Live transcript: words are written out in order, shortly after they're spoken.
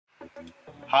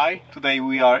Hi, today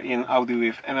we are in Audi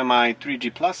with MMI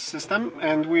 3G Plus system,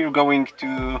 and we're going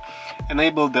to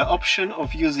enable the option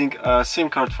of using a SIM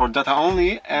card for data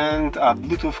only and a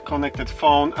Bluetooth connected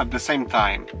phone at the same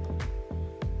time.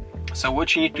 So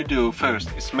what you need to do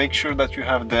first is make sure that you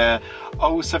have the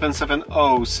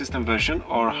 0770 system version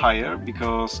or higher,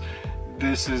 because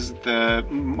this is the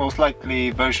most likely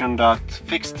version that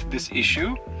fixed this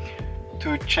issue.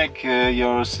 To check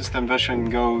your system version,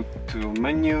 go to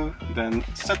menu, then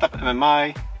setup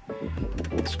MMI,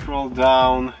 scroll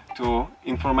down to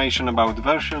information about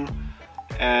version,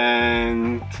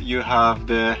 and you have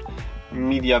the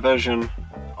media version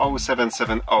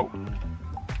 0770.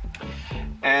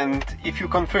 And if you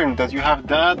confirm that you have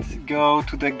that, go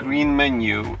to the green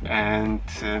menu, and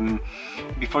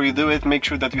before you do it, make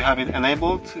sure that you have it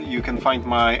enabled. You can find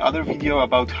my other video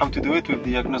about how to do it with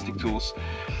diagnostic tools.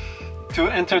 To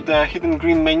enter the hidden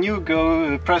green menu,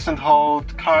 go press and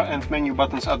hold car and menu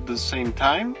buttons at the same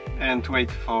time and wait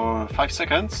for 5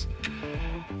 seconds.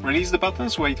 Release the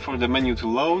buttons, wait for the menu to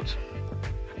load.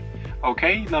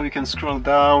 Okay, now you can scroll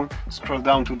down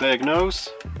to diagnose.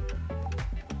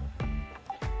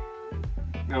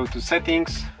 Go to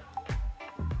settings,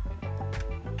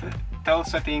 tell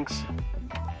settings,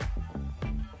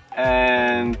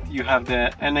 and you have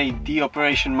the NAD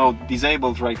operation mode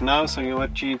disabled right now, so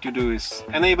what you need to do is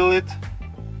enable it,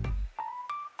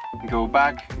 go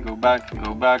back,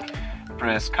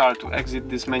 press car to exit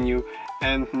this menu,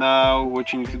 and now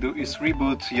what you need to do is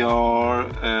reboot your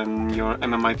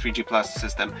MMI 3G Plus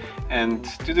system. And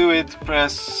to do it,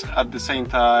 press at the same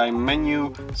time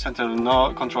menu, center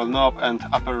control knob and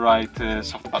upper right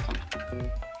soft button.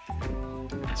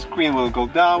 The screen will go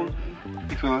down.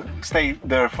 It will stay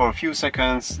there for a few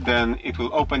seconds, then it will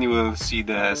open. You will see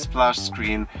the splash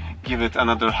screen. Give it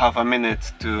another half a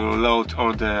minute to load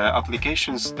all the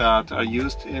applications that are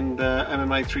used in the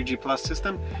MMI 3G Plus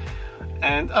system.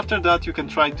 And after that you can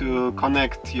try to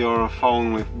connect your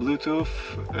phone with Bluetooth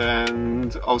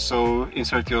and also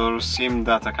insert your SIM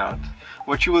data card.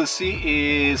 What you will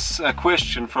see is a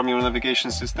question from your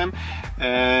navigation system,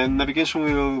 and navigation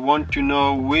will want to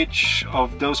know which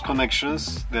of those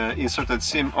connections, the inserted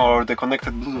SIM or the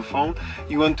connected Bluetooth phone,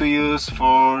 you want to use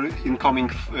for incoming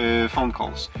phone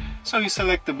calls. So you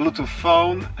select the Bluetooth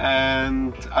phone,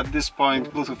 and at this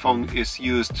point Bluetooth phone is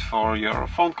used for your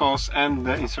phone calls and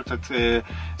the inserted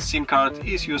SIM card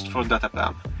is used for data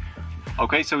plan.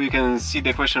 Okay, so you can see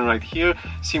the question right here.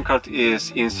 SIM card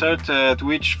is inserted.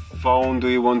 Which phone do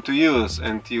you want to use?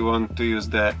 And you want to use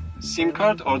the SIM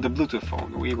card or the Bluetooth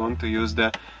phone? We want to use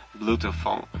the Bluetooth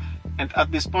phone. And at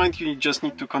this point you just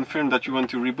need to confirm that you want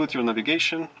to reboot your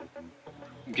navigation.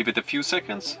 Give it a few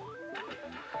seconds.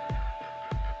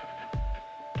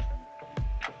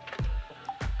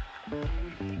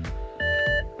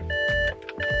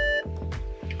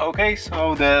 Okay,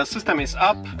 so the system is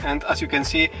up, and as you can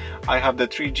see, I have the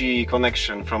 3G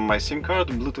connection from my SIM card.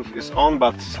 Bluetooth is on,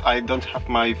 but I don't have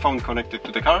my phone connected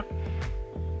to the car.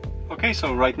 Okay,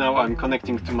 so right now I'm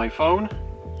connecting to my phone.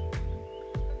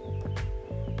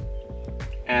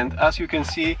 And as you can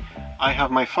see, I have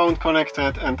my phone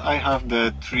connected and I have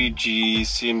the 3G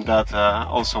SIM data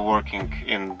also working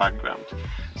in background.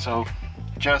 So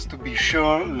just to be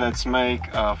sure, let's make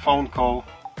a phone call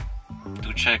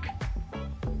to check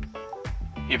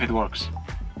if it works.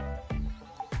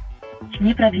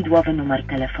 Nieprawidłowy numer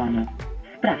telefonu.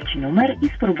 Sprawdź numer I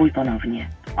spróbuj ponownie.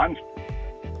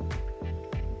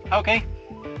 Okay,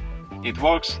 it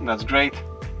works, that's great.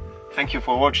 Thank you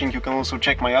for watching. You can also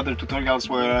check my other tutorials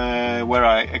where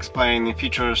I explain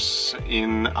features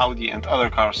in Audi and other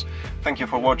cars. Thank you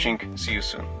for watching, see you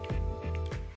soon.